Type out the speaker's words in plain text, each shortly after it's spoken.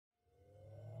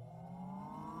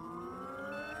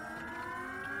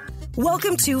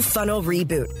Welcome to Funnel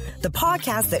Reboot, the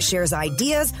podcast that shares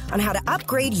ideas on how to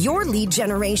upgrade your lead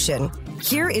generation.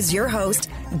 Here is your host,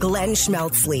 Glenn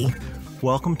Schmeltzley.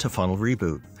 Welcome to Funnel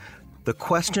Reboot. The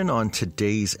question on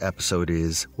today's episode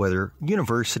is whether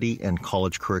university and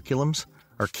college curriculums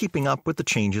are keeping up with the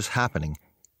changes happening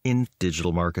in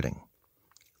digital marketing.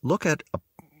 Look at a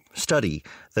study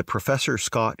that Professor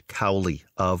Scott Cowley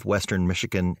of Western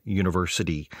Michigan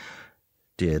University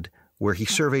did, where he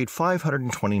surveyed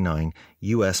 529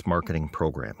 U.S. marketing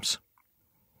programs.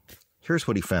 Here's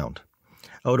what he found.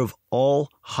 Out of all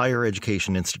higher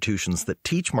education institutions that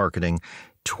teach marketing,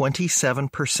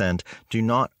 27% do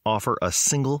not offer a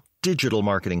single digital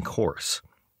marketing course.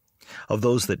 Of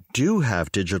those that do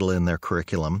have digital in their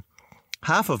curriculum,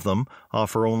 half of them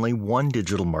offer only one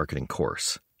digital marketing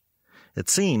course. It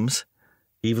seems,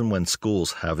 even when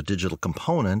schools have a digital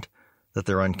component, that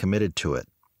they're uncommitted to it.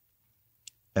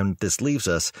 And this leaves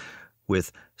us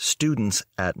with students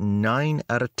at 9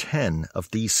 out of 10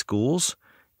 of these schools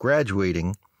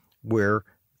graduating where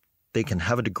they can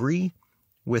have a degree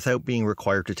without being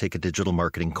required to take a digital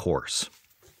marketing course.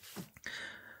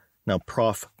 Now,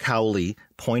 Prof Cowley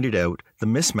pointed out the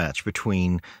mismatch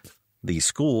between these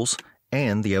schools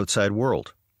and the outside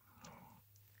world.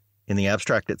 In the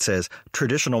abstract, it says,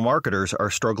 traditional marketers are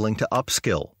struggling to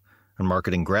upskill, and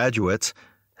marketing graduates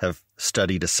have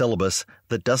studied a syllabus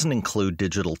that doesn't include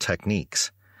digital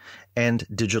techniques, and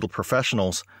digital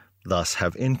professionals thus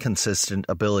have inconsistent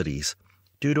abilities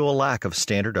due to a lack of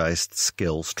standardized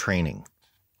skills training.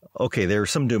 Okay,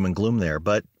 there's some doom and gloom there,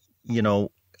 but,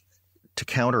 to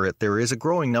counter it, there is a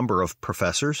growing number of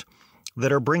professors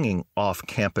that are bringing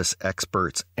off-campus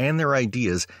experts and their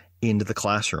ideas into the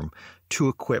classroom to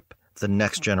equip the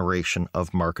next generation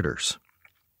of marketers.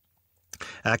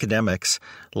 Academics,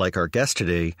 like our guest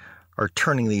today, are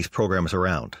turning these programs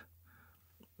around.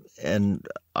 And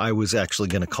I was actually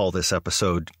going to call this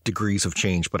episode Degrees of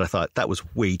Change, but I thought that was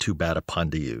way too bad a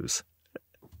pun to use.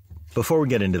 Before we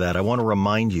get into that, I want to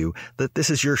remind you that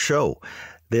this is your show.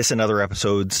 This and other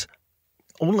episodes'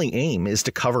 only aim is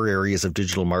to cover areas of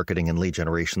digital marketing and lead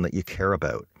generation that you care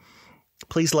about.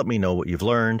 Please let me know what you've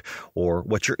learned or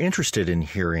what you're interested in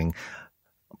hearing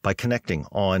by connecting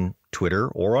on Twitter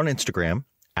or on Instagram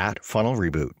at Funnel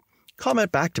Reboot.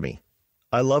 Comment back to me.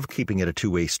 I love keeping it a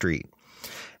two-way street.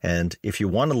 And if you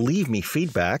want to leave me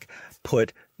feedback,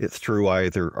 put it through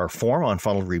either our form on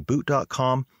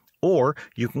funnelreboot.com or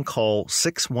you can call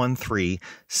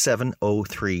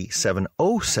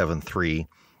 613-703-7073.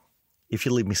 If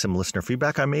you leave me some listener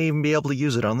feedback, I may even be able to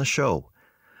use it on the show.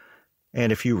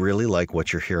 And if you really like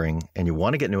what you're hearing and you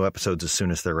want to get new episodes as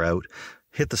soon as they're out,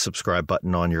 hit the subscribe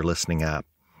button on your listening app.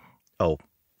 Oh,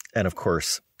 and of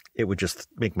course, it would just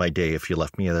make my day if you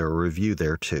left me a review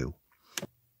there too.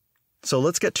 So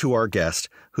let's get to our guest,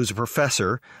 who's a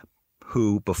professor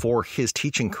who, before his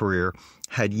teaching career,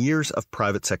 had years of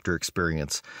private sector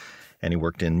experience, and he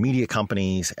worked in media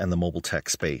companies and the mobile tech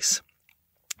space.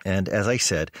 And as I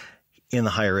said, in the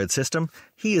higher ed system,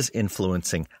 he is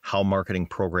influencing how marketing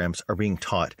programs are being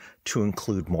taught to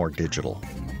include more digital.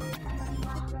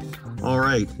 All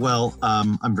right. Well,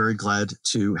 I'm very glad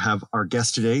to have our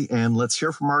guest today, and let's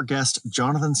hear from our guest,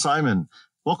 Jonathan Simon.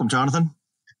 Welcome, Jonathan.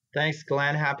 Thanks,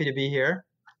 Glenn. Happy to be here.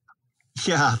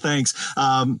 Yeah, thanks.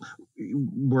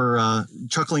 We're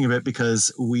chuckling a bit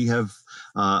because we have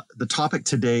the topic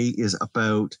today is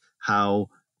about how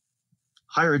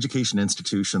higher education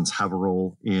institutions have a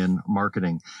role in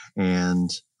marketing. And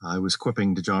I was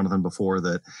quipping to Jonathan before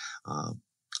that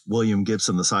William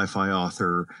Gibson, the sci-fi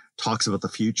author, talks about the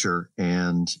future.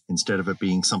 And instead of it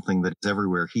being something that's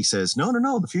everywhere, he says, no,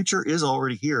 the future is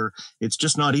already here. It's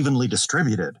just not evenly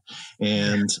distributed.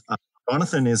 And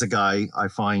Jonathan is a guy I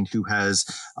find who has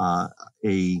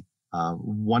a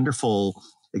wonderful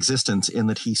existence in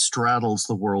that he straddles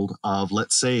the world of,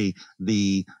 let's say,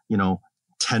 the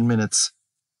 10 minutes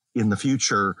in the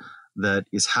future that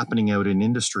is happening out in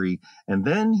industry. And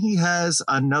then he has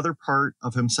another part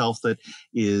of himself that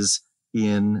is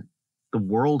in the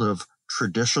world of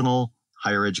traditional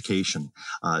higher education.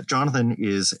 Jonathan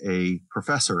is a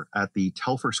professor at the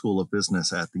Telfer School of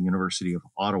Business at the University of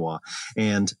Ottawa.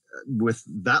 And with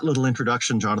that little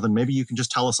introduction, Jonathan, maybe you can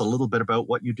just tell us a little bit about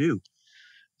what you do.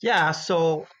 Yeah,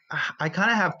 so I kind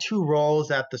of have two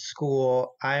roles at the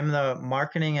school. I'm the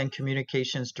marketing and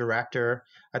communications director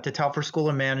at the Telfer School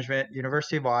of Management,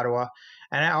 University of Ottawa,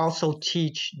 and I also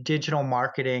teach digital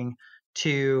marketing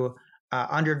to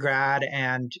undergrad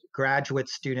and graduate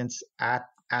students at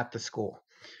the school.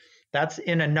 That's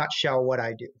in a nutshell what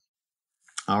I do.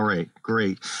 All right,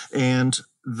 great. And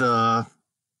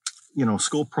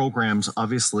school programs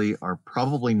obviously are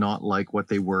probably not like what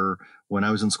they were when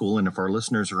I was in school. And if our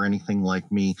listeners are anything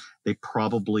like me, they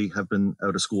probably have been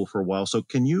out of school for a while. So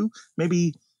can you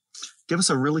maybe give us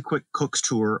a really quick Cook's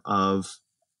tour of,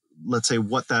 let's say,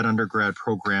 what that undergrad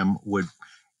program would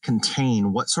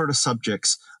contain, what sort of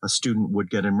subjects a student would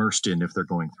get immersed in if they're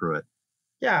going through it?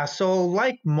 Yeah, so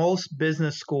like most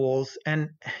business schools, and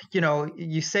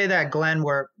you say that, Glenn,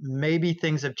 where maybe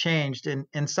things have changed.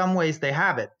 In some ways they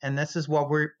haven't, and this is what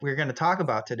we're going to talk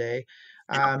about today.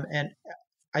 And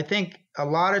I think a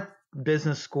lot of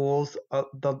business schools,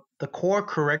 the core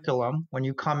curriculum when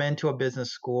you come into a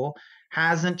business school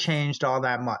hasn't changed all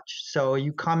that much. So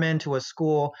you come into a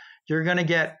school, you're going to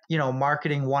get,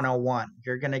 marketing 101.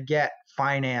 You're going to get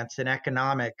finance and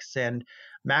economics and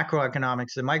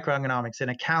macroeconomics and microeconomics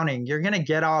and accounting. You're going to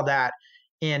get all that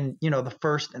in, the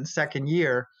first and second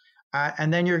year.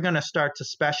 And then you're going to start to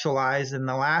specialize in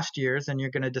the last years, and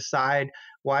you're going to decide,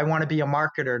 well, I want to be a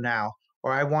marketer now,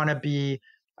 or I want to be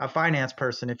a finance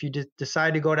person. If you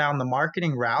decide to go down the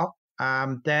marketing route,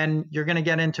 then you're going to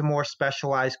get into more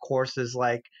specialized courses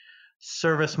like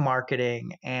service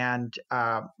marketing and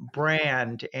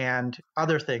brand and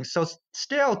other things. So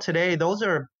still today, those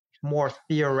are more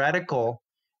theoretical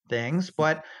things.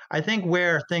 But I think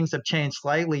where things have changed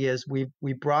slightly is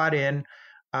we brought in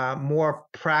more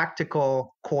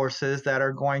practical courses that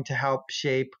are going to help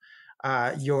shape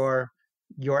your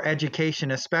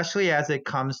education, especially as it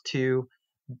comes to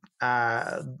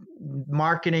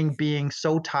marketing being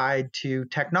so tied to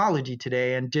technology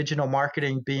today, and digital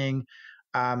marketing being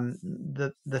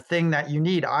the thing that you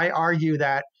need. I argue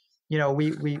that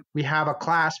we have a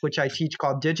class which I teach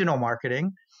called digital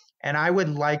marketing, and I would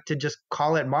like to just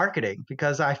call it marketing,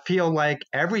 because I feel like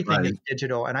everything is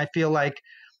digital, and I feel like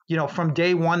from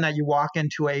day one that you walk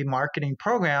into a marketing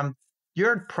program,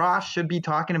 your prof should be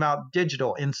talking about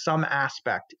digital in some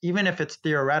aspect, even if it's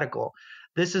theoretical.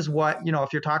 This is what,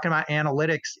 if you're talking about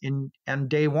analytics in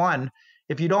day one,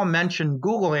 if you don't mention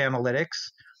Google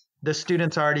Analytics, the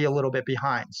student's already a little bit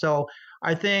behind. So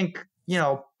I think,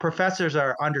 professors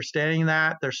are understanding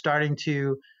that. They're starting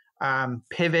to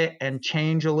pivot and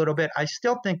change a little bit. I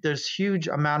still think there's huge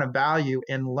amount of value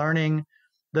in learning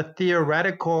the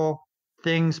theoretical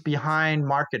things behind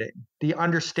marketing, the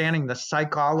understanding, the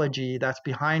psychology that's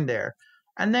behind there.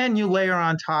 And then you layer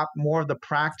on top more of the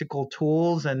practical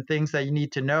tools and things that you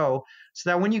need to know, so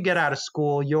that when you get out of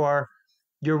school, you're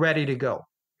ready to go.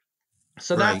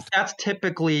 So that's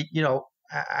typically,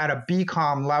 at a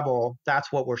BCom level,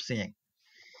 that's what we're seeing.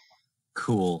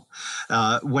 Cool.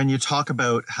 When you talk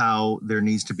about how there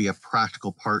needs to be a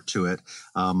practical part to it,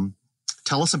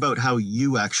 tell us about how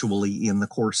you actually, in the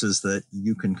courses that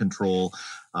you can control,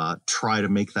 try to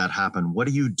make that happen. What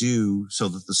do you do so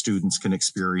that the students can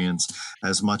experience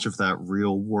as much of that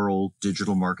real world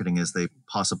digital marketing as they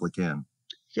possibly can?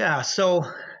 Yeah. So,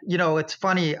 it's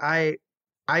funny. I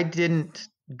didn't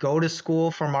go to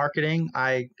school for marketing.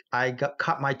 I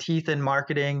cut my teeth in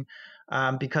marketing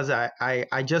because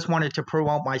I just wanted to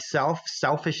promote myself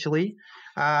selfishly.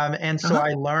 And so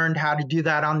I learned how to do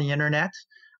that on the internet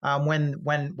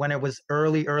when it was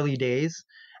early days.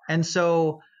 And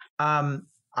so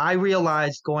I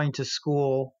realized going to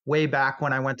school way back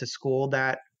when I went to school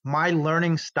that my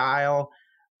learning style,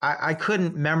 I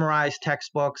couldn't memorize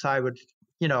textbooks. I would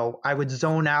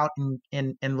zone out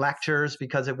in lectures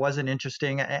because it wasn't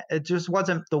interesting. It just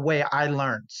wasn't the way I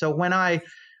learned. So when I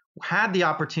had the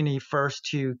opportunity first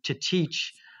to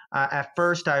teach, at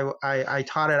first I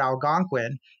taught at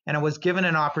Algonquin, and I was given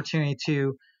an opportunity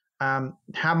to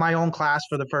have my own class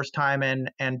for the first time.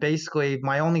 And basically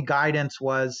my only guidance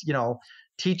was,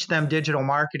 teach them digital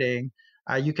marketing.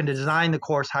 You can design the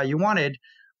course how you wanted.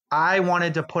 I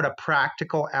wanted to put a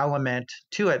practical element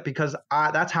to it because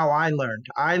that's how I learned.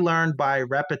 I learned by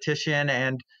repetition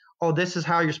and, oh, this is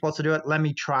how you're supposed to do it. Let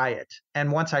me try it.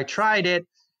 And once I tried it,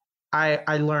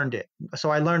 I learned it. So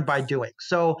I learned by doing.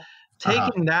 So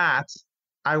taking that,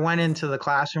 I went into the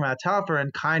classroom at Telfer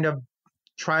and kind of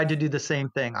tried to do the same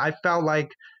thing. I felt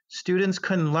like students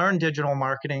couldn't learn digital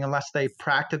marketing unless they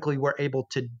practically were able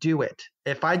to do it.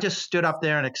 If I just stood up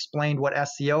there and explained what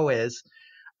SEO is,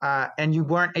 and you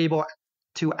weren't able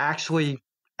to actually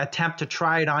attempt to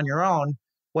try it on your own,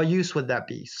 what use would that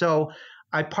be? So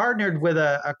I partnered with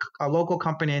a local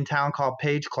company in town called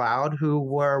Page Cloud, who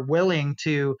were willing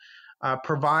to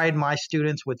provide my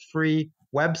students with free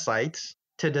websites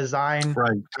to design.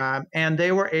 And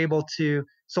they were able to,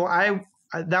 so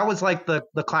that was like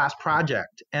the class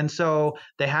project. And so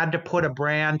they had to put a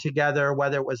brand together,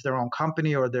 whether it was their own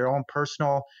company or their own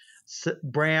personal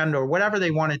brand or whatever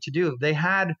they wanted to do. They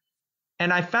had,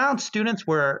 and I found students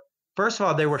were first of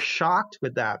all, they were shocked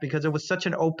with that because it was such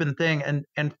an open thing.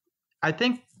 And I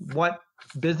think what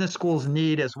business schools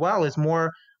need as well is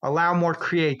allow more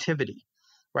creativity,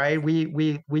 right?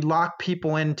 We lock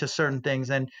people into certain things,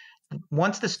 and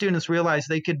once the students realized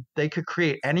they could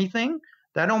create anything,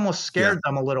 that almost Yeah. scared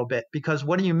them a little bit, because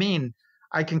what do you mean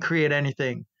I can create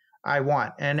anything I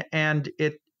want? And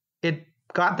it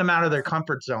got them out of their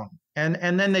comfort zone.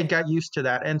 And then they got used to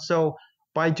that. And so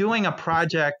by doing a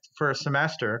project for a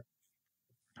semester,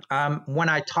 when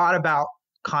I taught about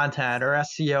content or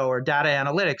SEO or data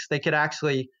analytics, they could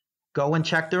actually go and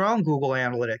check their own Google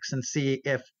Analytics and see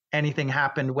if anything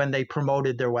happened when they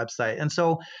promoted their website. And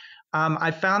so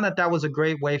I found that was a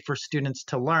great way for students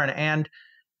to learn. And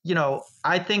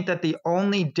I think that the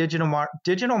only digital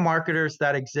marketers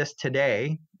that exist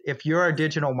today, if you're a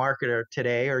digital marketer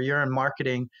today or you're in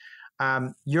marketing,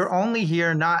 you're only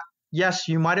here not. Yes,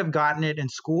 you might have gotten it in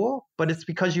school, but it's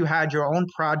because you had your own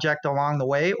project along the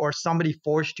way, or somebody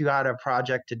forced you out of a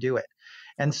project to do it.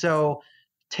 And so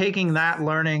taking that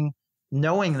learning,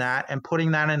 knowing that, and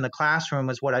putting that in the classroom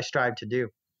is what I strive to do.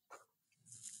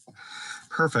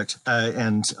 Perfect.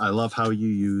 And I love how you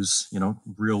use,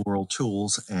 real world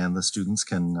tools, and the students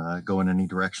can go in any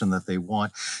direction that they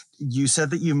want. You said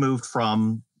that you moved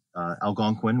from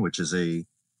Algonquin, which is a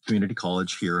community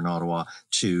college here in Ottawa,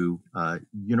 to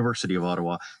University of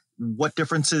Ottawa. What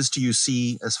differences do you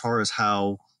see as far as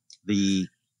how the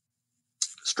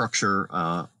structure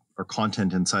or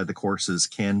content inside the courses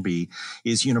can be?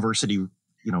 Is university,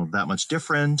 that much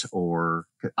different? Or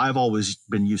I've always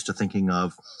been used to thinking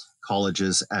of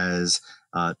colleges as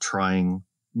trying,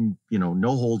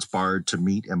 no holds barred to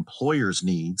meet employers'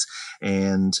 needs.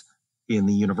 And in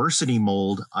the university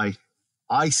mold,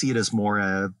 I see it as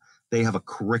more they have a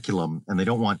curriculum, and they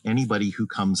don't want anybody who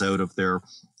comes out of their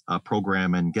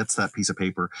program and gets that piece of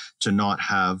paper to not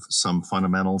have some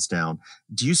fundamentals down.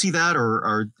 Do you see that,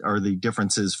 or are the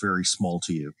differences very small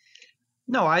to you?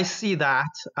 No, I see that.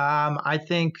 I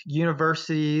think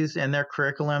universities and their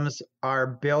curriculums are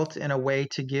built in a way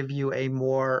to give you a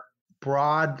more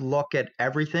broad look at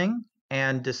everything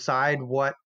and decide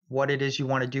what it is you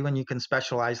want to do, and you can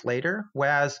specialize later.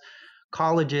 Whereas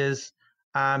colleges,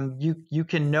 you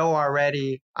can know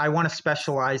already, I want to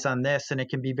specialize on this, and it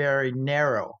can be very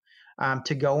narrow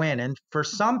to go in. And for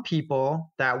some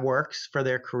people, that works for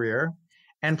their career,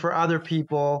 and for other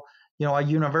people, a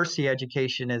university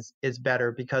education is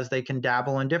better because they can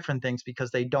dabble in different things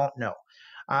because they don't know.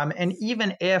 And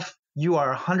even if you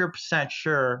are 100%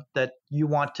 sure that you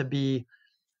want to be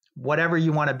whatever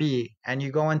you want to be, and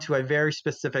you go into a very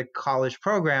specific college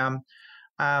program,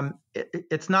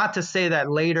 it's not to say that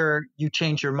later you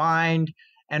change your mind,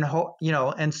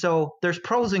 and so there's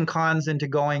pros and cons into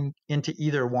going into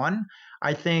either one.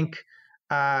 I think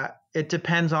it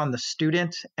depends on the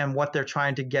student and what they're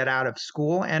trying to get out of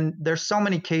school. And there's so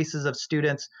many cases of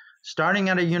students starting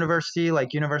at a university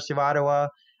like University of Ottawa,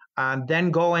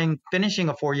 then finishing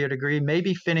a 4-year degree,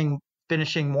 maybe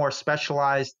finishing more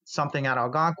specialized something at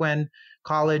Algonquin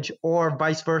College, or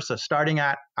vice versa, starting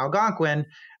at Algonquin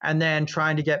and then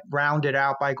trying to get rounded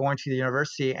out by going to the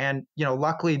university. And,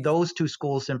 luckily those two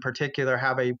schools in particular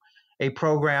have a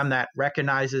program that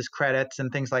recognizes credits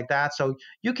and things like that. So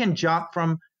you can jump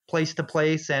from place to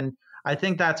place. And I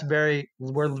think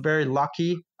we're very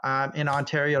lucky in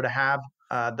Ontario to have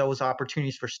those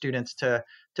opportunities for students to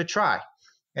try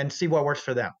and see what works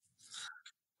for them.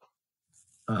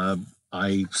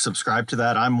 I subscribe to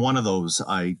that. I'm one of those.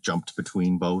 I jumped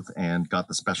between both and got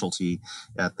the specialty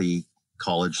at the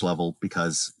college level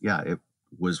because, it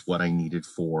was what I needed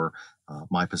for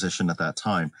my position at that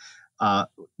time.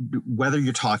 Whether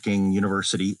you're talking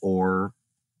university or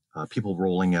people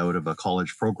rolling out of a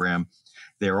college program,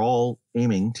 they're all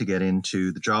aiming to get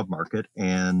into the job market.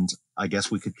 And I guess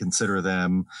we could consider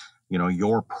them,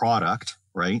 your product,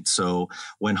 right? So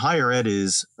when higher ed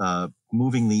is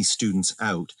moving these students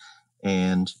out,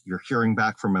 and you're hearing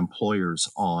back from employers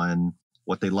on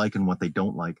what they like and what they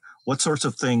don't like, what sorts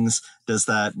of things does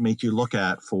that make you look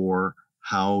at for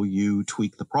how you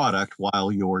tweak the product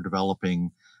while you're developing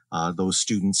those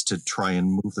students to try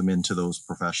and move them into those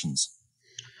professions?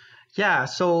 Yeah.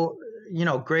 So,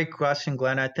 great question,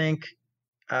 Glenn. I think,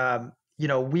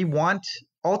 we want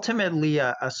ultimately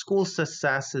a school's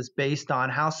success is based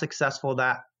on how successful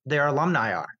that their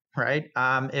alumni are, right?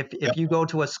 If you go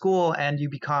to a school and you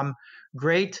become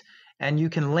great and you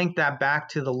can link that back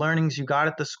to the learnings you got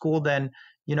at the school, then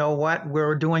you know what,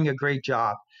 we're doing a great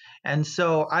job. And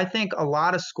so I think a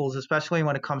lot of schools, especially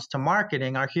when it comes to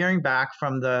marketing, are hearing back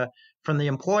from the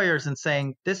employers and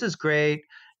saying, this is great,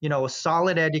 a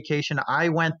solid education. I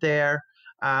went there.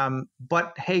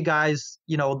 But hey, guys,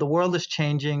 the world is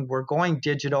changing. We're going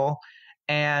digital,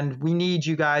 and we need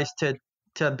you guys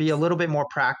to be a little bit more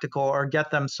practical or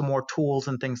get them some more tools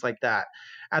and things like that.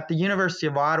 At the University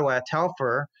of Ottawa at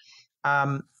Telfer,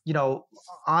 on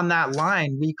that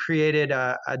line, we created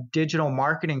a digital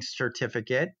marketing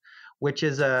certificate, which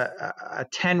is a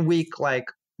 10-week like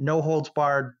no holds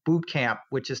barred boot camp,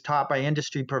 which is taught by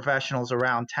industry professionals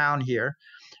around town here.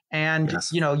 And,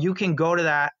 Yes. you can go to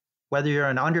that, whether you're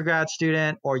an undergrad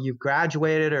student or you've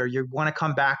graduated or you want to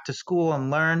come back to school and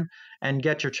learn and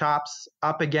get your chops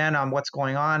up again on what's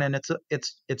going on. And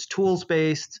it's tools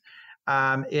based.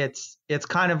 It's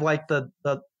kind of like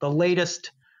the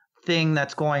latest thing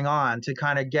that's going on to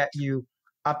kind of get you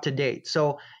up to date.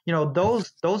 So,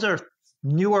 those are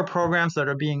newer programs that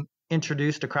are being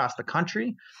introduced across the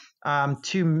country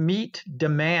to meet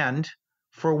demand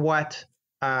for what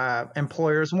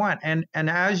employers want. And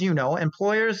as you know,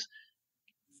 employers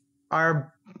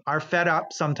are fed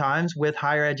up sometimes with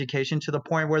higher education to the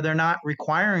point where they're not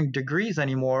requiring degrees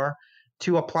anymore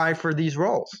to apply for these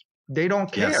roles. They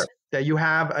don't care Yes. that you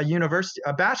have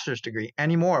a bachelor's degree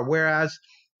anymore. Whereas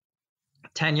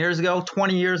 10 years ago,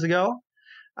 20 years ago,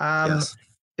 Yes.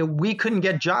 we couldn't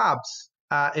get jobs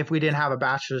if we didn't have a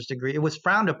bachelor's degree. It was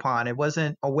frowned upon. It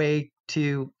wasn't a way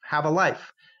to have a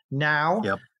life. Now,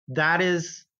 Yep. that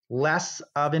is less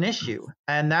of an issue.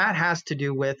 And that has to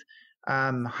do with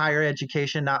higher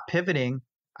education not pivoting,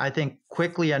 I think,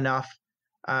 quickly enough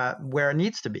where it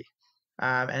needs to be,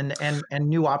 and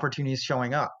new opportunities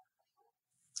showing up.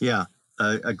 Yeah,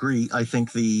 I agree. I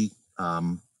think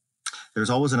there's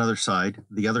always another side.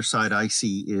 The other side I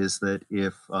see is that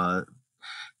if a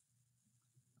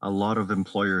lot of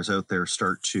employers out there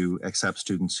start to accept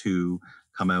students who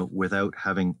come out without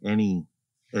having any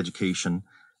education,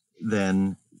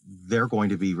 then they're going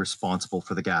to be responsible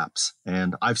for the gaps.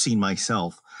 And I've seen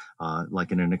myself,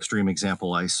 like in an extreme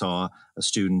example, I saw a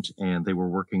student and they were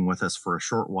working with us for a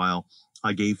short while.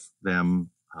 I gave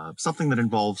them something that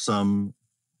involved some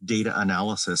data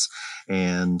analysis,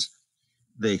 and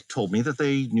they told me that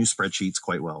they knew spreadsheets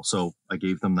quite well. So I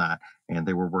gave them that and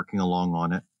they were working along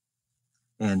on it.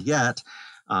 And yet,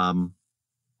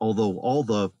 although all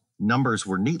the numbers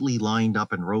were neatly lined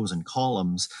up in rows and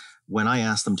columns, when I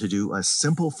asked them to do a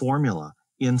simple formula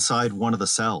inside one of the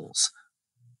cells,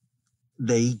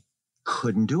 they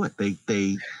couldn't do it.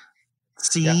 They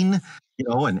seen,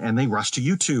 and they rushed to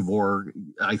YouTube, or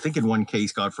I think in one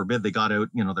case, God forbid, they got out,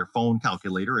 their phone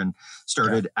calculator and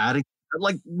started adding.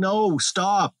 Like, no,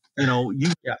 stop.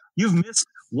 You've missed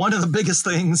one of the biggest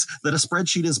things that a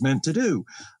spreadsheet is meant to do.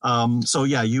 So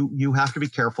yeah, you have to be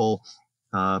careful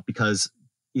because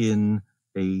in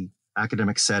a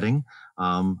academic setting,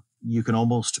 you can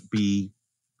almost be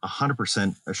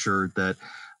 100% assured that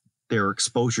their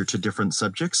exposure to different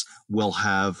subjects will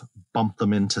have bumped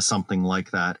them into something like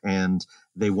that, and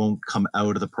they won't come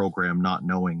out of the program not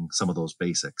knowing some of those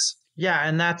basics. Yeah,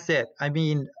 and that's it. I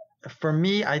mean, for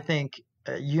me, I think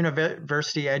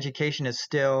university education is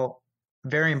still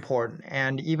very important.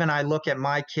 And even I look at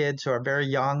my kids who are very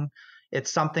young,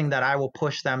 it's something that I will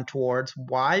push them towards.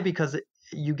 Why? Because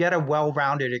you get a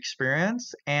well-rounded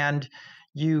experience and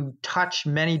you touch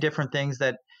many different things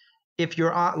that if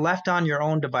you're left on your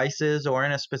own devices or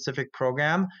in a specific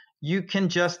program, you can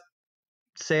just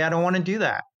say, I don't want to do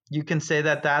that. You can say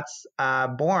that that's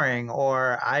boring,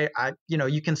 or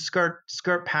you can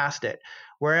skirt past it.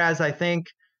 Whereas I think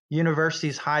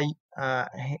universities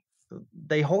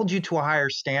they hold you to a higher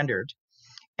standard,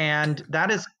 and that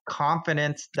is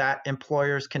confidence that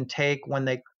employers can take when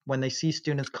they see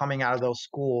students coming out of those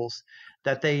schools,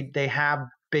 that they have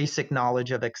basic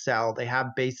knowledge of Excel, they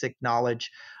have basic knowledge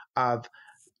of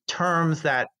terms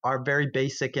that are very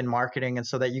basic in marketing, and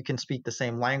so that you can speak the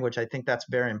same language. I think that's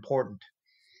very important.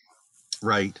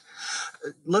 Right.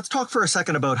 Let's talk for a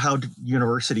second about how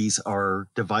universities are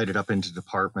divided up into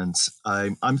departments.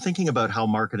 I'm thinking about how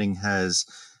marketing has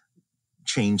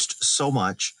changed so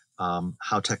much,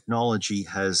 how technology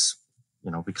has,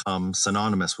 become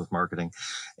synonymous with marketing.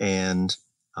 And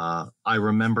I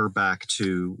remember back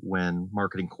to when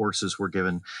marketing courses were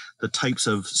given, the types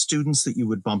of students that you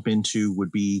would bump into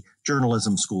would be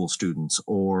journalism school students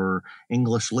or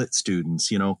English lit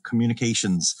students,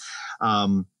 communications.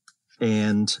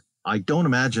 And I don't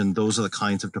imagine those are the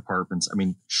kinds of departments. I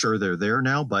mean, sure, they're there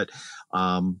now, but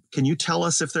can you tell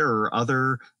us if there are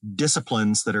other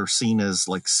disciplines that are seen as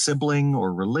like sibling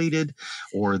or related,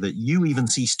 or that you even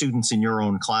see students in your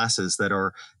own classes that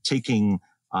are taking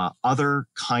other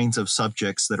kinds of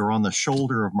subjects that are on the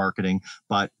shoulder of marketing,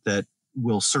 but that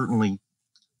will certainly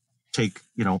take,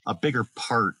 a bigger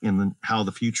part in how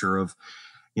the future of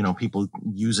people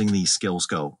using these skills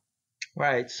go?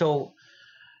 Right. So,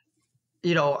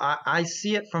 I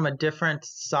see it from a different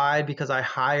side because I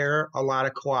hire a lot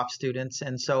of co-op students.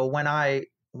 And so when I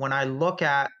look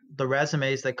at the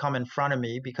resumes that come in front of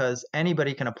me, because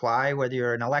anybody can apply, whether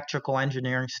you're an electrical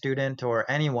engineering student or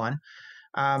anyone,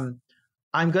 um,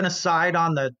 I'm going to side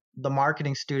on the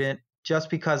marketing student just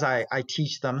because I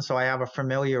teach them. So I have a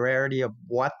familiarity of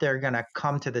what they're going to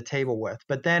come to the table with.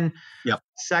 But then Yep.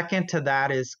 second to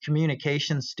that is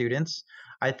communication students.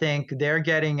 I think they're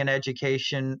getting an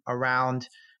education around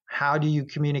how do you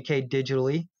communicate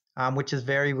digitally, which is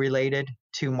very related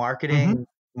to marketing,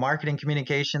 marketing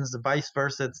communications, the vice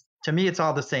versa. To me, it's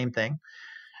all the same thing.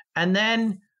 And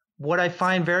then what I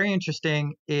find very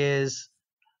interesting is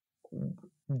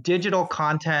digital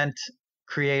content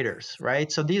creators,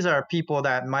 right? So these are people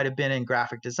that might have been in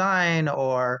graphic design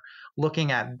or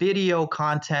looking at video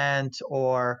content,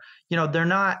 or, they're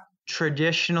not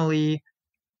traditionally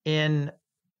in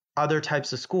other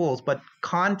types of schools, but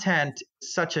content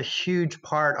is such a huge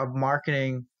part of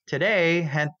marketing today.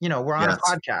 And, we're on a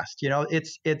podcast,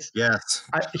 it's, yes.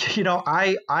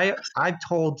 I've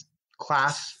told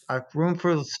class, a room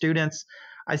full of students,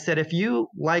 I said, if you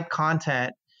like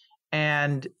content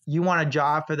and you want a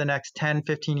job for the next 10,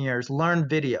 15 years, learn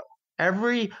video.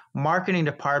 Every marketing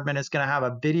department is going to have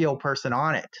a video person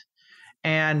on it.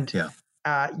 And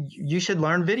you should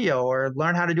learn video or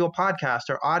learn how to do a podcast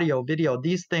or audio, video.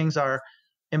 These things are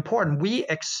important. We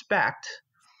expect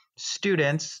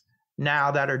students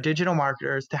now that are digital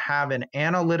marketers to have an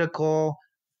analytical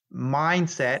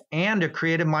mindset and a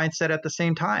creative mindset at the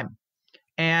same time.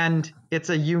 And it's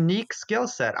a unique skill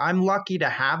set. I'm lucky to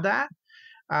have that.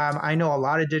 I know a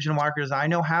lot of digital marketers I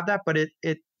know have that, but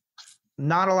it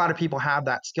not a lot of people have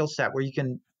that skill set where you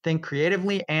can think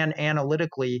creatively and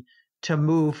analytically to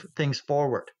move things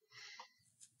forward.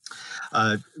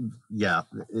 Yeah.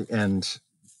 And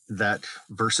that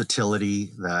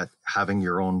versatility, that having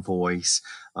your own voice,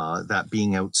 that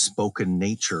being outspoken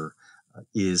nature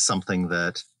is something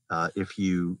that if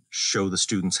you show the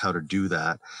students how to do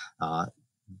that,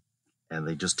 and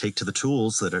they just take to the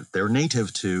tools that they're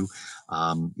native to,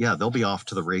 they'll be off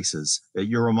to the races.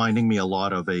 You're reminding me a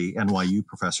lot of a NYU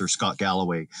professor, Scott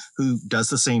Galloway, who does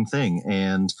the same thing.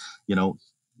 And,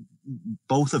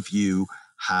 both of you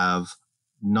have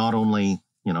not only,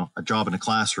 a job in a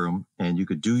classroom, and you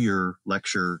could do your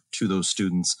lecture to those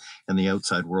students and the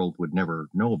outside world would never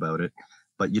know about it,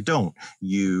 but you don't.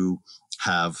 You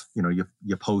have,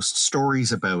 you post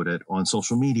stories about it on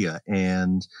social media,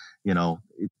 and,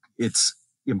 it's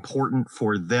important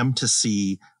for them to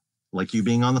see, like you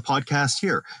being on the podcast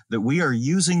here, that we are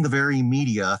using the very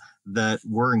media that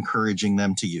we're encouraging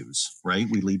them to use, right?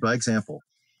 We lead by example.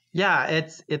 Yeah,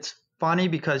 it's funny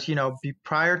because,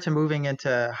 prior to moving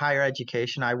into higher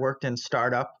education, I worked in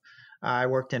startup, I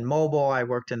worked in mobile, I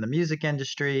worked in the music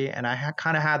industry, and I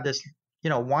kind of had this,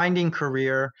 winding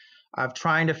career of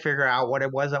trying to figure out what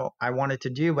it was I wanted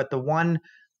to do. But the one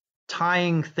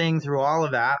tying thing through all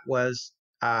of that was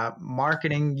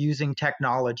marketing using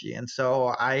technology. And so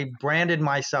I branded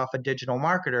myself a digital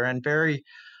marketer, and very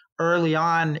early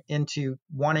on into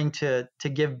wanting to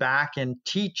give back and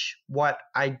teach what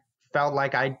I felt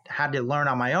like I had to learn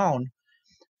on my own.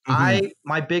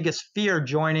 My biggest fear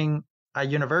joining a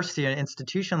university, an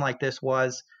institution like this,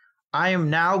 was I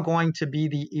am now going to be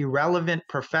the irrelevant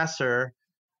professor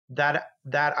that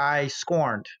I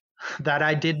scorned, that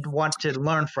I didn't want to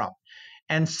learn from.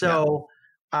 And so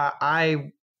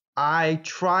I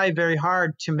try very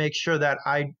hard to make sure that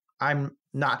I'm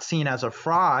not seen as a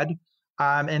fraud,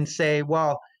 and say,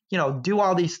 well, do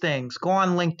all these things, go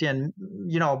on LinkedIn,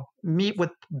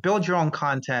 build your own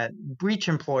content, reach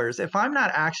employers. If I'm not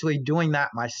actually doing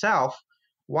that myself,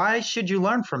 why should you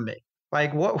learn from me?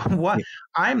 Like what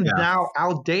I'm now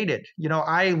outdated.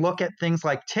 I look at things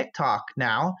like TikTok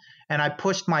now, and I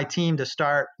pushed my team to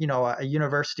start, a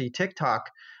university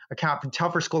TikTok account for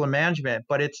Telfer School of Management,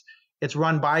 but it's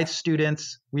run by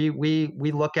students. We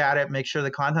look at it, make sure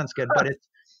the content's good,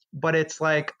 but it's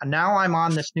like now I'm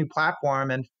on this new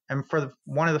platform, and for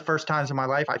one of the first times in my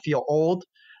life, I feel old,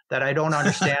 that I don't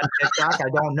understand TikTok. I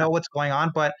don't know what's going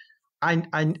on, but I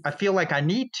feel like I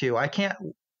need to. I can't,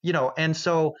 and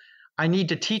so I need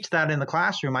to teach that in the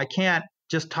classroom. I can't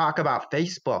just talk about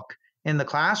Facebook in the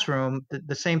classroom.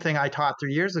 The same thing I taught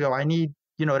 3 years ago. I need,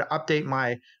 to update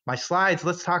my slides.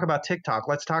 Let's talk about TikTok.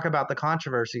 Let's talk about the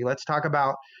controversy. Let's talk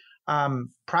about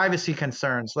privacy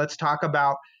concerns. Let's talk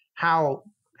about how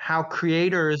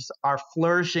creators are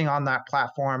flourishing on that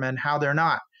platform and how they're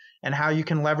not, and how you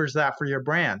can leverage that for your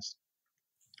brands.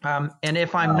 And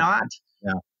if I'm not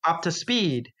up to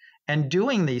speed and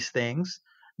doing these things,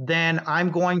 then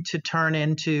I'm going to turn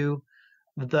into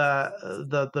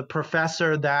the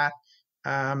professor that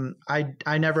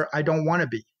I don't want to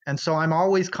be. And so I'm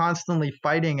always constantly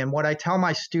fighting. And what I tell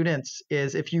my students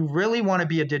is, if you really want to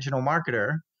be a digital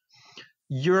marketer,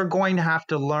 you're going to have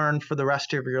to learn for the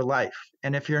rest of your life.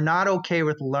 And if you're not okay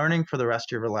with learning for the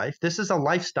rest of your life, this is a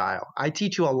lifestyle. I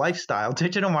teach you a lifestyle.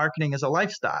 Digital marketing is a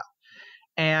lifestyle.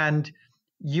 And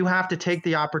you have to take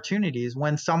the opportunities.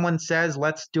 When someone says,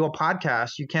 let's do a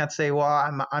podcast, you can't say,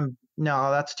 well,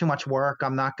 no, that's too much work.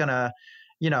 I'm not going to,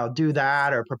 do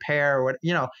that or prepare or what,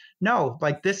 no,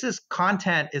 like this is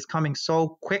content is coming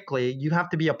so quickly. You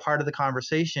have to be a part of the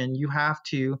conversation. You have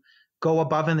to go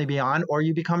above and beyond, or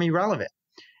you become irrelevant.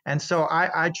 And so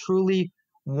I truly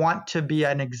want to be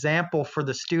an example for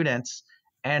the students.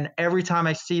 And every time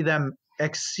I see them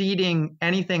exceeding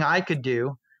anything I could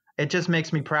do, it just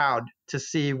makes me proud to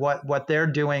see what they're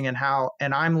doing and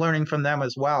I'm learning from them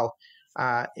as well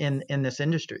in this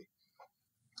industry.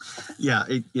 Yeah,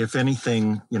 if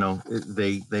anything,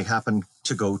 they happen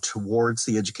to go towards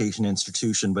the education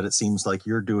institution, but it seems like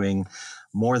you're doing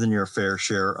more than your fair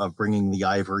share of bringing the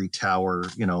ivory tower,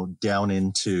 down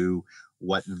into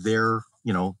what their,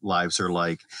 lives are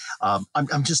like. I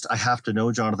have to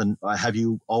know, Jonathan, have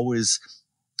you always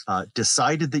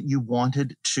decided that you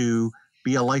wanted to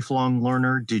be a lifelong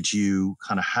learner? Did you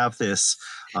kind of have this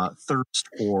thirst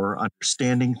for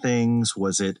understanding things?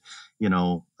 Was it,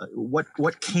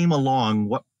 what came along?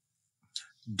 What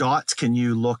dots can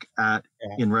you look at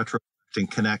in retrospect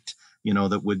and connect,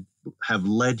 that would have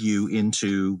led you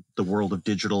into the world of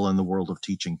digital and the world of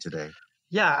teaching today?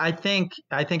 Yeah, I think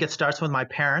it starts with my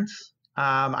parents.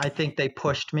 I think they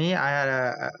pushed me.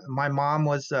 My mom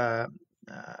was a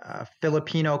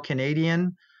Filipino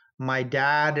Canadian. My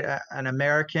dad, an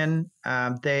American.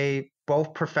 They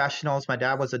both professionals. My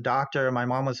dad was a doctor. My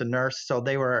mom was a nurse. So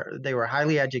they were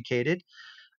highly educated.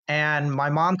 And my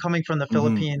mom, coming from the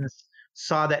Philippines,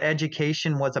 saw that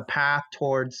education was a path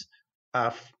towards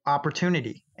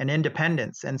opportunity and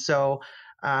independence. And so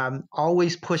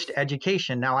always pushed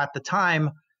education. Now, at the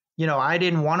time, I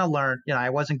didn't want to learn. I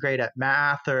wasn't great at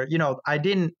math, or I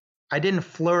didn't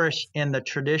flourish in the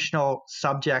traditional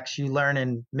subjects you learn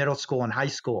in middle school and high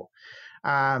school.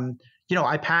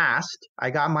 I passed.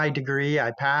 I got my degree.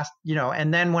 I passed.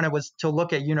 And then when it was to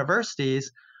look at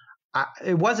universities,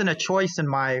 it wasn't a choice in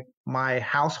my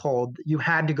household. You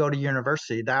had to go to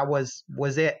university. That was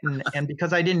it. And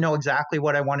because I didn't know exactly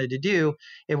what I wanted to do,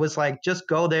 it was like, just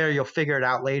go there. You'll figure it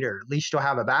out later. At least you'll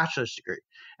have a bachelor's degree.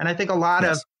 And I think a lot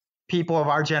of people of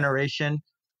our generation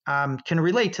can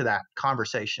relate to that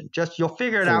conversation. Just you'll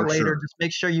figure it out later. Sure. Just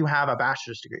make sure you have a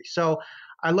bachelor's degree. So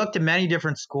I looked at many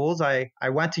different schools. I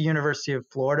went to University of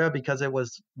Florida because it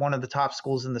was one of the top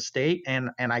schools in the state,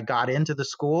 and I got into the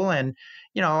school, and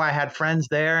I had friends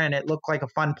there, and it looked like a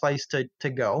fun place to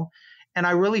go. And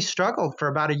I really struggled for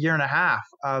about a year and a half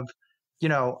of,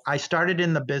 I started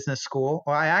in the business school.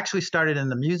 Well, I actually started in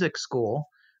the music school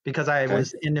because I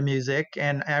was into music,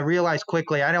 and I realized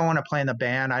quickly I don't want to play in the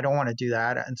band. I don't want to do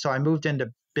that. And so I moved into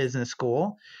business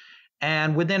school,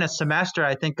 and within a semester,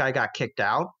 I think I got kicked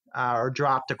out. Or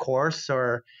dropped a course,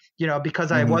 or, because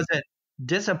I wasn't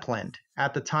disciplined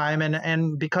at the time.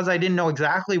 And because I didn't know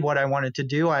exactly what I wanted to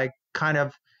do, I kind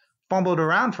of fumbled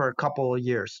around for a couple of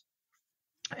years.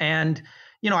 And,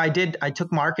 I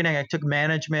took marketing, I took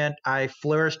management, I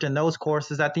flourished in those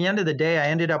courses. At the end of the day, I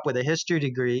ended up with a history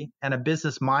degree and a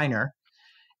business minor.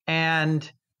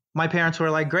 And my parents were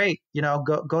like, great,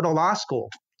 go to law school,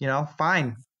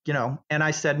 fine. And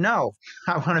I said, no,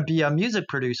 I want to be a music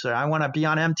producer. I want to be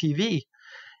on MTV.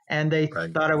 And they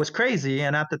thought I was crazy.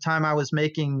 And at the time I was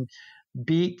making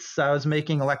beats. I was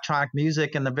making electronic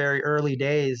music in the very early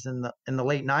days in the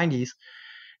late 90s.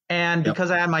 And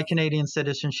because I had my Canadian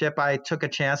citizenship, I took a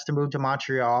chance to move to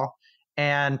Montreal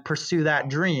and pursue that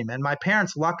dream. And my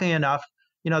parents, lucky enough,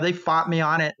 they fought me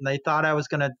on it, and they thought I was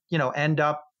going to, end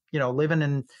up,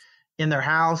 living in their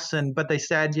house. But they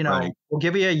said, we'll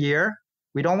give you a year.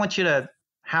 We don't want you to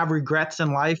have regrets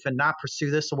in life and not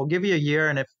pursue this. So we'll give you a year.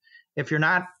 And if you're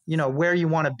not, where you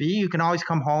want to be, you can always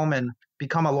come home and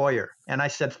become a lawyer. And I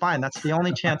said, fine, that's the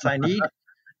only chance I need.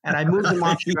 And I moved to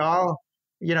Montreal,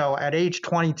 at age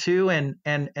 22,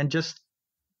 and just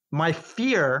my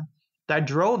fear that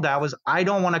drove that was, I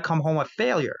don't want to come home a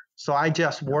failure. So I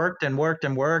just worked and worked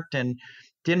and worked and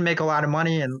didn't make a lot of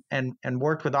money and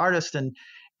worked with artists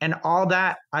and all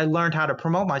that. I learned how to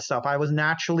promote myself. I was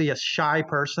naturally a shy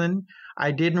person.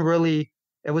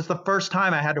 It was the first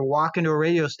time I had to walk into a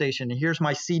radio station and here's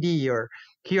my CD, or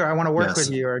here, I want to work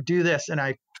with you, or do this.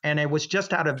 And it was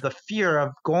just out of the fear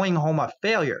of going home a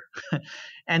failure.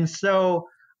 And so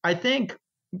I think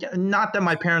not that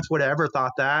my parents would have ever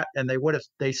thought that, and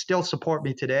they still support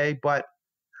me today, but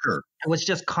Sure. it was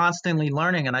just constantly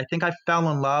learning. And I think I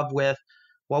fell in love with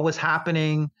what was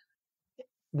happening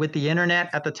with the internet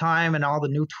at the time and all the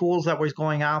new tools that was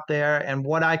going out there and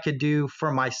what I could do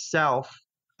for myself,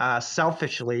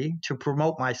 selfishly to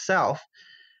promote myself.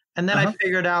 And then I Uh-huh.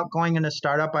 figured out going into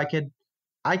startup, I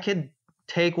could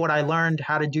take what I learned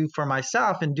how to do for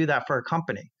myself and do that for a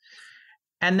company.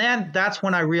 And then that's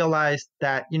when I realized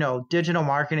that, digital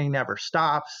marketing never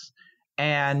stops.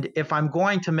 And if I'm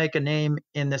going to make a name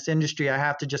in this industry, I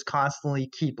have to just constantly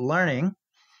keep learning.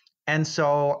 And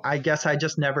so I guess I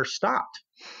just never stopped.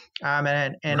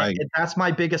 Right. That's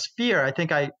my biggest fear. I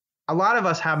think a lot of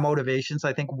us have motivations.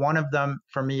 I think one of them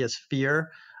for me is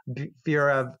fear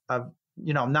of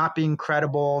not being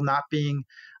credible, not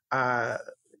uh,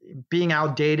 being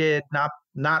outdated,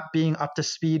 not being up to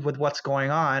speed with what's going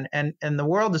on. And the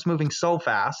world is moving so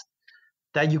fast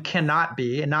that you cannot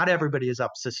be, and not everybody is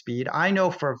up to speed. I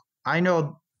know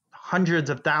hundreds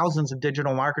of thousands of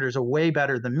digital marketers are way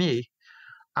better than me.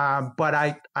 But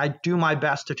I do my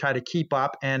best to try to keep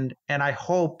up, and I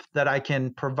hope that I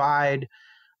can provide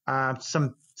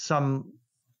some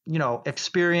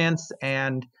experience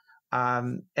and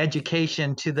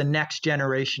education to the next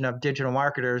generation of digital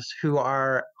marketers who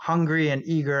are hungry and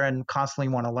eager and constantly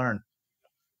want to learn.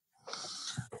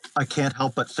 I can't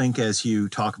help but think as you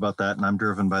talk about that, and I'm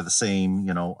driven by the same,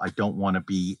 I don't want to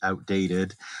be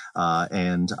outdated,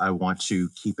 and I want to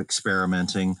keep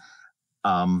experimenting.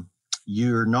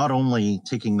 You're not only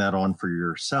taking that on for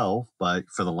yourself, but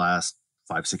for the last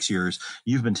 5-6 years,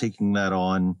 you've been taking that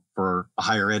on for a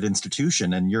higher ed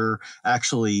institution, and you're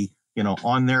actually,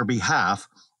 on their behalf,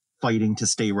 fighting to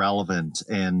stay relevant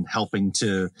and helping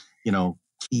to,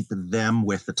 keep them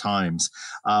with the times.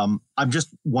 I'm just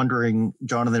wondering,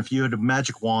 Jonathan, if you had a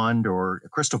magic wand or a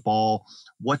crystal ball,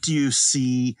 what do you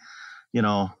see,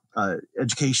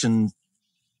 education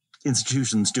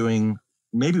institutions doing,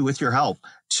 maybe with your help,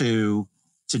 to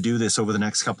do this over the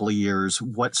next couple of years?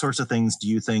 What sorts of things do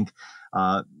you think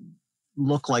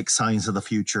look like signs of the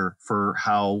future for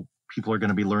how people are going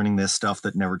to be learning this stuff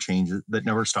that never changes, that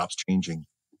never stops changing?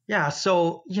 Yeah.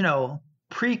 So,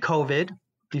 pre-COVID,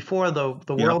 before the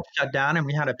world shut down and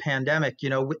we had a pandemic,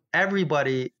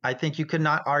 everybody, I think you could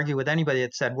not argue with anybody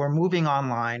that said we're moving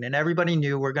online, and everybody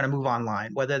knew we're going to move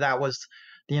online, whether that was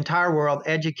the entire world,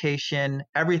 education,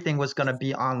 everything was going to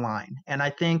be online. And I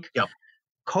think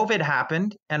COVID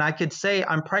happened, and I could say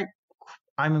I'm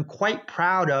quite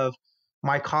proud of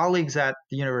my colleagues at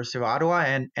the University of Ottawa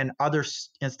and other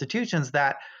institutions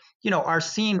that, are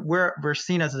seen, we're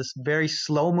seen as this very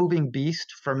slow moving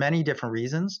beast for many different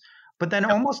reasons. But then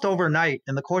almost overnight,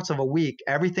 in the course of a week,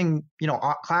 everything,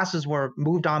 classes were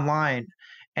moved online,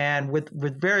 and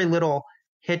with very little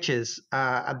hitches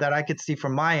that I could see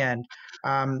from my end.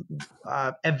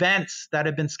 Events that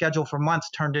had been scheduled for months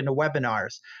turned into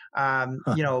webinars.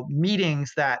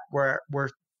 Meetings that were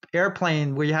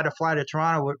airplane where you had to fly to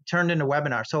Toronto were turned into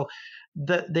webinars. So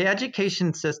the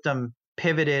education system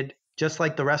pivoted just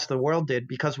like the rest of the world did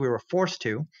because we were forced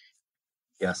to.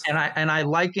 Yes. And I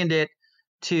likened it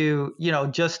to,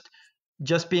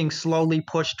 just being slowly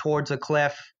pushed towards a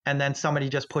cliff, and then somebody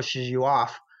just pushes you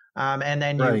off. And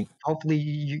then hopefully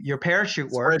your parachute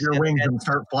works. Spread your wings and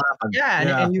start flapping.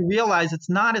 And you realize it's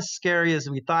not as scary as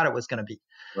we thought it was going to be.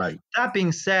 Right. That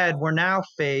being said, we're now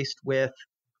faced with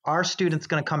our students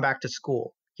going to come back to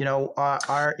school.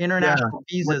 Our international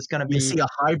visa is going to be. You see a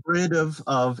hybrid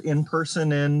of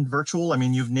in-person and virtual. I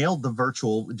mean, you've nailed the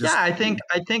virtual. I think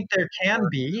there can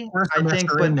be. I think,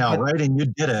 but now, right? And you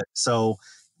did it. So,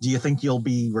 do you think you'll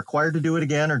be required to do it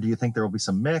again, or do you think there will be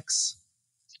some mix?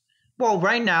 Well,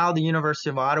 right now, the University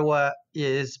of Ottawa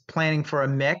is planning for a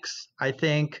mix. I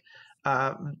think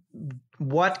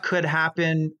what could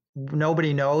happen,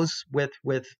 nobody knows with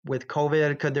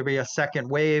COVID. Could there be a second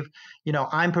wave?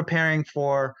 I'm preparing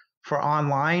for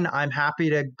online. I'm happy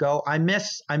to go. I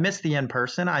miss the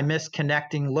in-person. I miss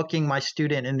connecting, looking my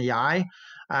student in the eye.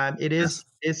 It is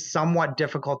somewhat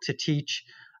difficult to teach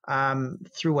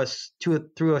through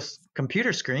a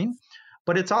computer screen,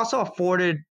 but it's also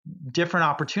afforded different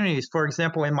opportunities. For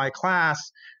example, in my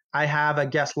class, I have a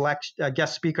guest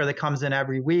speaker that comes in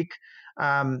every week,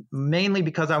 mainly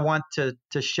because I want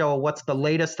to show what's the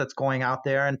latest that's going out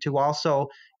there, and to also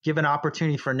give an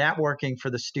opportunity for networking for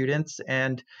the students.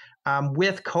 And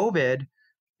with COVID,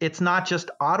 it's not just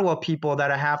Ottawa people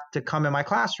that I have to come in my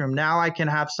classroom. Now I can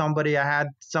have somebody. I had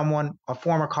a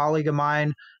former colleague of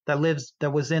mine that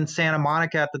was in Santa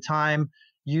Monica at the time,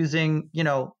 using,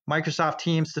 Microsoft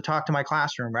Teams to talk to my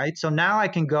classroom, right? So now I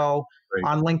can go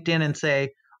on LinkedIn and say,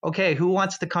 okay, who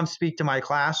wants to come speak to my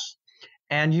class?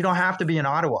 And you don't have to be in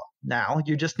Ottawa now.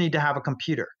 You just need to have a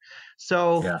computer.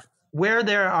 So where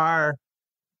there are,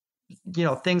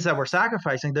 things that we're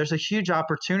sacrificing, there's a huge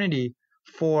opportunity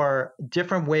for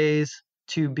different ways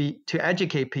to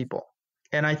educate people.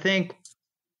 And I think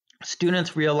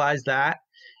students realize that,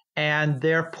 and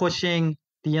they're pushing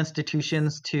the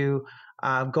institutions to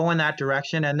go in that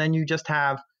direction. And then you just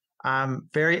have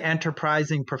very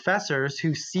enterprising professors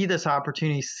who see this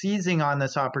opportunity, seizing on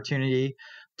this opportunity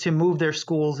to move their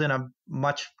schools in a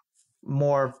much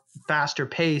more faster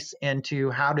pace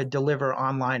into how to deliver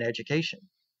online education.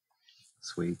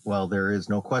 Sweet. Well, there is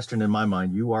no question in my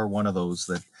mind, you are one of those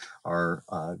that are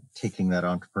taking that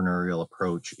entrepreneurial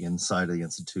approach inside of the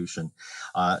institution.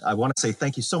 I want to say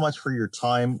thank you so much for your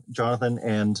time, Jonathan.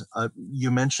 And you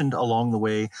mentioned along the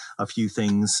way a few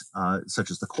things,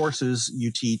 such as the courses you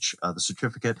teach, the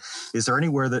certificate. Is there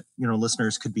anywhere that,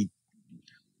 listeners could be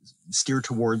steered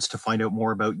towards to find out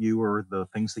more about you or the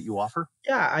things that you offer?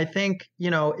 Yeah, I think,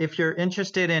 if you're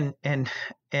interested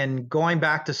in going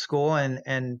back to school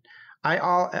and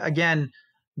again,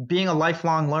 being a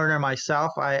lifelong learner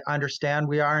myself, I understand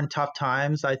we are in tough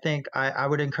times. I think I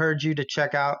would encourage you to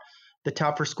check out the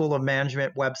Telfer School of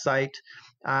Management website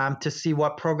to see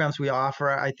what programs we offer.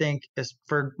 I think as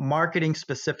for marketing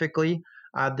specifically,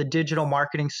 the digital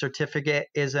marketing certificate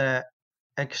is an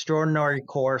extraordinary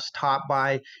course taught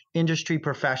by industry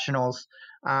professionals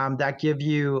that give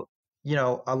you,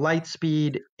 a light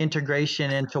speed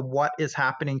integration into what is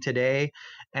happening today.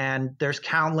 And there's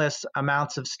countless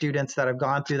amounts of students that have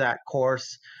gone through that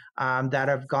course that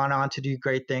have gone on to do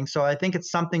great things. So I think it's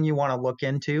something you want to look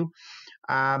into.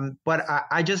 But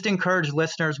I just encourage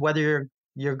listeners, whether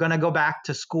you're going to go back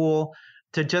to school,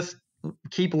 to just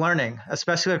keep learning,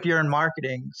 especially if you're in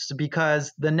marketing,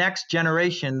 because the next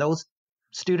generation, those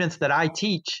students that I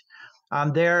teach,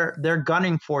 they're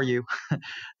gunning for you.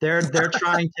 they're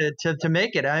trying to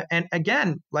make it. And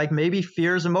again, like maybe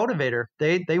fear is a motivator.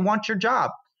 They want your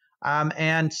job.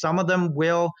 And some of them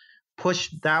will push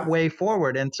that way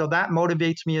forward. And so that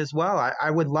motivates me as well.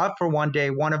 I would love for one day,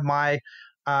 one of my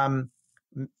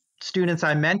students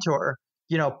I mentor,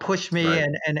 push me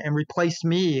and replace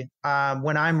me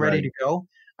when I'm ready to go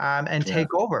and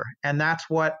take over. And that's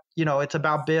what, it's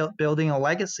about building a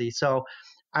legacy. So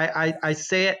I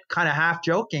say it kind of half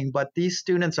joking, but these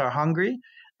students are hungry.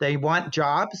 They want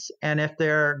jobs. And if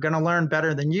they're going to learn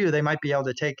better than you, they might be able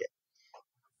to take it.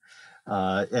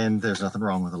 And there's nothing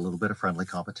wrong with a little bit of friendly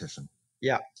competition.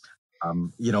 Yeah.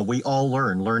 We all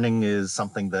learn. Learning is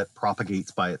something that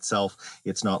propagates by itself.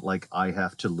 It's not like I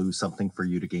have to lose something for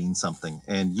you to gain something.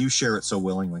 And you share it so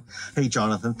willingly. Hey,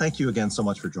 Jonathan, thank you again so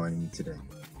much for joining me today.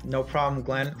 No problem,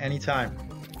 Glenn. Anytime.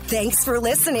 Thanks for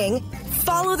listening.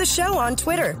 Follow the show on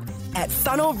Twitter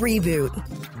 @Funnel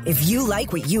Reboot. If you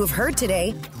like what you have heard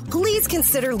today, please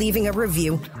consider leaving a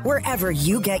review wherever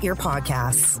you get your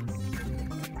podcasts.